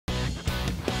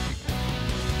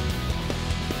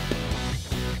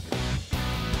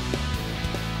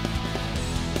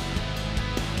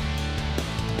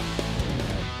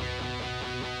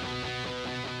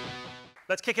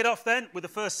let's kick it off then with the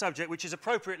first subject, which is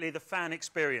appropriately the fan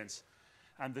experience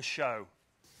and the show.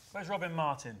 Where's Robin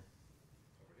Martin?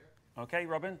 OK,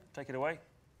 Robin, take it away.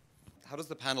 How does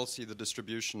the panel see the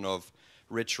distribution of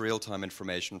rich real-time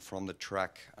information from the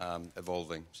track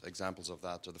evolving? So examples of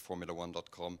that are the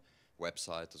Formula1.com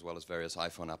website, as well as various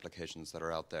iPhone applications that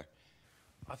are out there.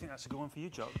 I think that's a good one for you,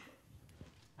 Joe.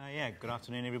 Yeah, good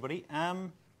afternoon, everybody.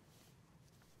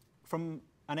 From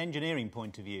an engineering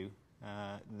point of view,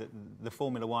 the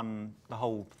Formula One, the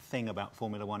whole thing about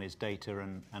Formula One is data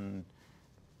and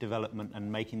development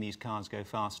and making these cars go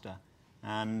faster.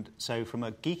 And so from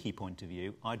a geeky point of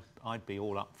view, I'd be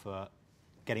all up for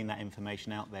getting that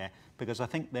information out there, because I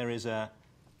think there is a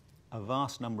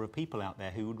vast number of people out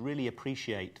there who would really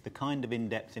appreciate the kind of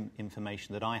in-depth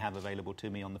information that I have available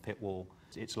to me on the pit wall.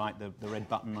 It's like the red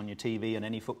button on your TV and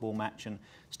any football match and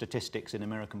statistics in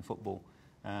American football.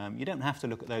 You don't have to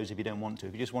look at those if you don't want to.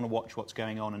 If you just want to watch what's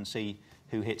going on and see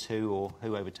who hits who or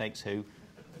who overtakes who,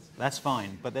 that's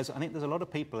fine. But I think there's a lot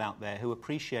of people out there who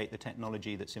appreciate the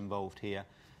technology that's involved here,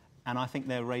 and I think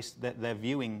their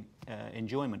viewing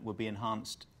enjoyment would be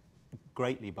enhanced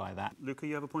greatly by that. Luca,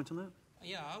 you have a point on that?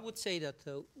 Yeah, I would say that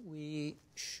we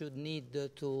should need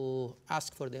to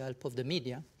ask for the help of the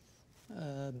media,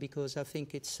 because I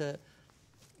think it's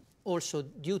also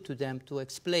due to them to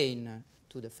explain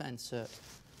to the fans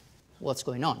what's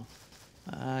going on.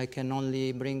 I can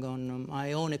only bring on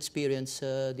my own experience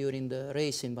during the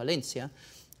race in Valencia.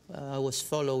 I was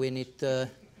following it. Tell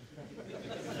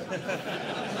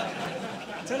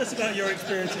us about your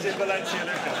experiences in Valencia,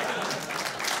 Luca.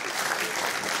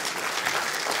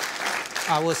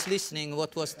 I was listening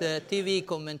what was the TV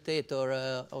commentator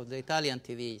of the Italian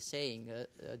TV saying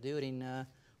during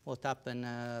what happened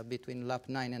between lap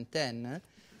 9 and 10.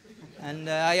 And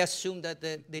I assumed that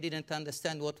they didn't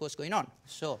understand what was going on.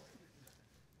 So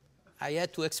I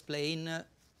had to explain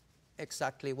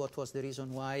exactly what was the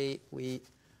reason why we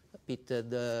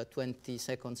pitted 20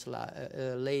 seconds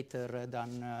later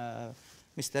than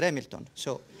Mr. Hamilton.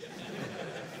 So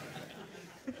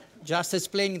just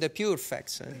explaining the pure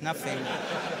facts, nothing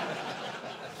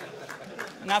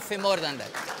more than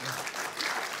that.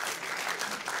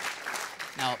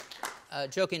 Now,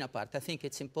 joking apart, I think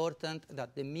it's important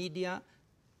that the media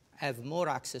have more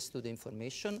access to the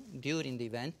information during the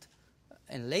event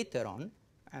and later on,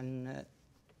 and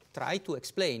try to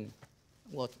explain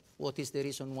what is the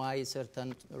reason why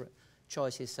certain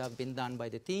choices have been done by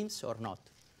the teams or not.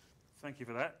 Thank you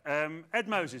for that. Ed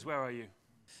Moses, where are you?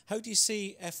 How do you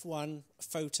see F1,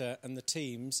 FOTA and the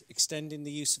teams extending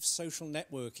the use of social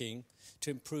networking to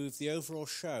improve the overall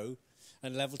show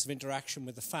and levels of interaction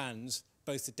with the fans,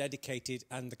 both the dedicated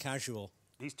and the casual?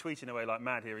 He's tweeting away like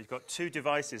mad here. He's got two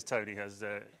devices, Tony has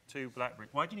two BlackBerry.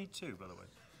 Why do you need two, by the way?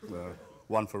 Well,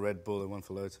 one for Red Bull and one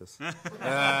for Lotus.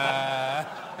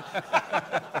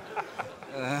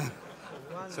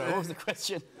 Sorry, what was the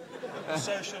question?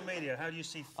 Social media. How do you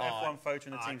see F1, FOTA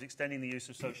and the teams extending the use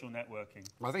of social networking?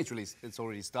 Well, I think it's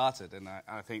already started, and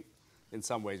I think in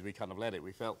some ways we kind of led it.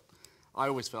 I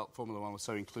always felt Formula One was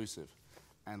so inclusive,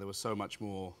 and there was so much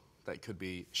more that could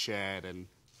be shared and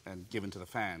given to the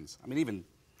fans. I mean, even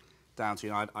down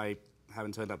to, I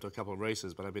haven't turned up to a couple of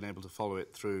races, but I've been able to follow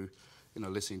it through,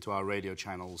 listening to our radio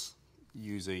channels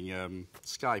using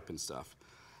Skype and stuff.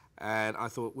 And I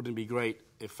thought, wouldn't it be great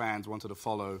if fans wanted to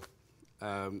follow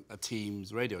a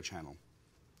team's radio channel?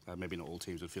 Maybe not all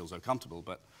teams would feel so comfortable,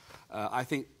 but I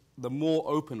think the more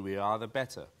open we are, the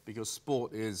better, because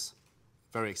sport is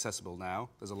very accessible now.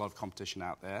 There's a lot of competition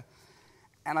out there.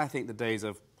 And I think the days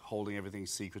of holding everything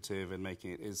secretive and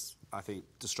making it is, I think,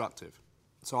 destructive.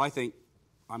 So I think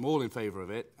I'm all in favour of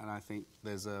it, and I think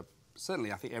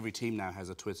certainly I think every team now has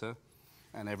a Twitter,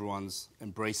 and everyone's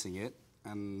embracing it.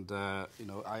 And,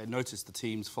 I noticed the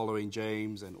teams following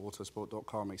James and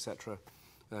Autosport.com, etc.,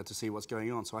 to see what's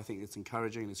going on. So I think it's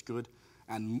encouraging, it's good,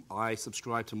 and I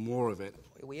subscribe to more of it.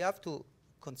 We have to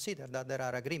consider that there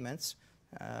are agreements,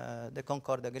 the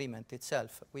Concord Agreement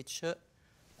itself, which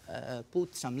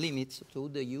put some limits to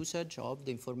the usage of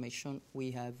the information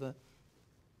we have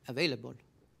available.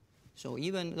 So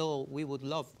even though we would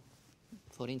love,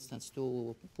 for instance,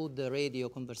 to put the radio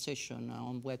conversation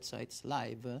on websites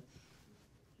live,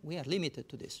 we are limited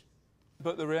to this.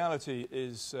 But the reality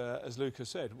is, as Luca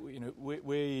said,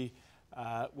 we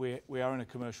are in a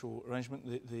commercial arrangement.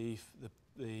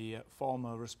 The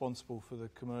farmer responsible for the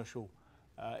commercial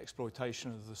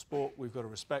exploitation of the sport, we've got to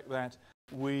respect that.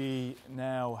 We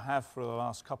now have, for the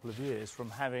last couple of years, from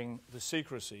having the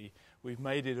secrecy, we've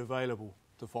made it available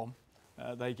to FOM.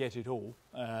 They get it all.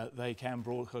 They can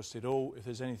broadcast it all. If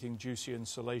there's anything juicy and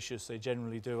salacious, they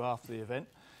generally do after the event,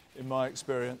 in my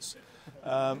experience.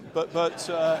 I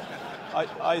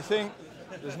think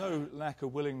there's no lack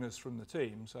of willingness from the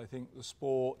teams. I think the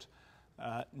sport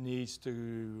needs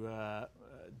to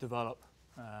develop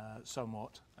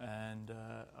somewhat, and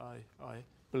I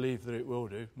believe that it will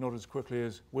do. Not as quickly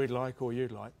as we'd like or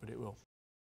you'd like, but it will.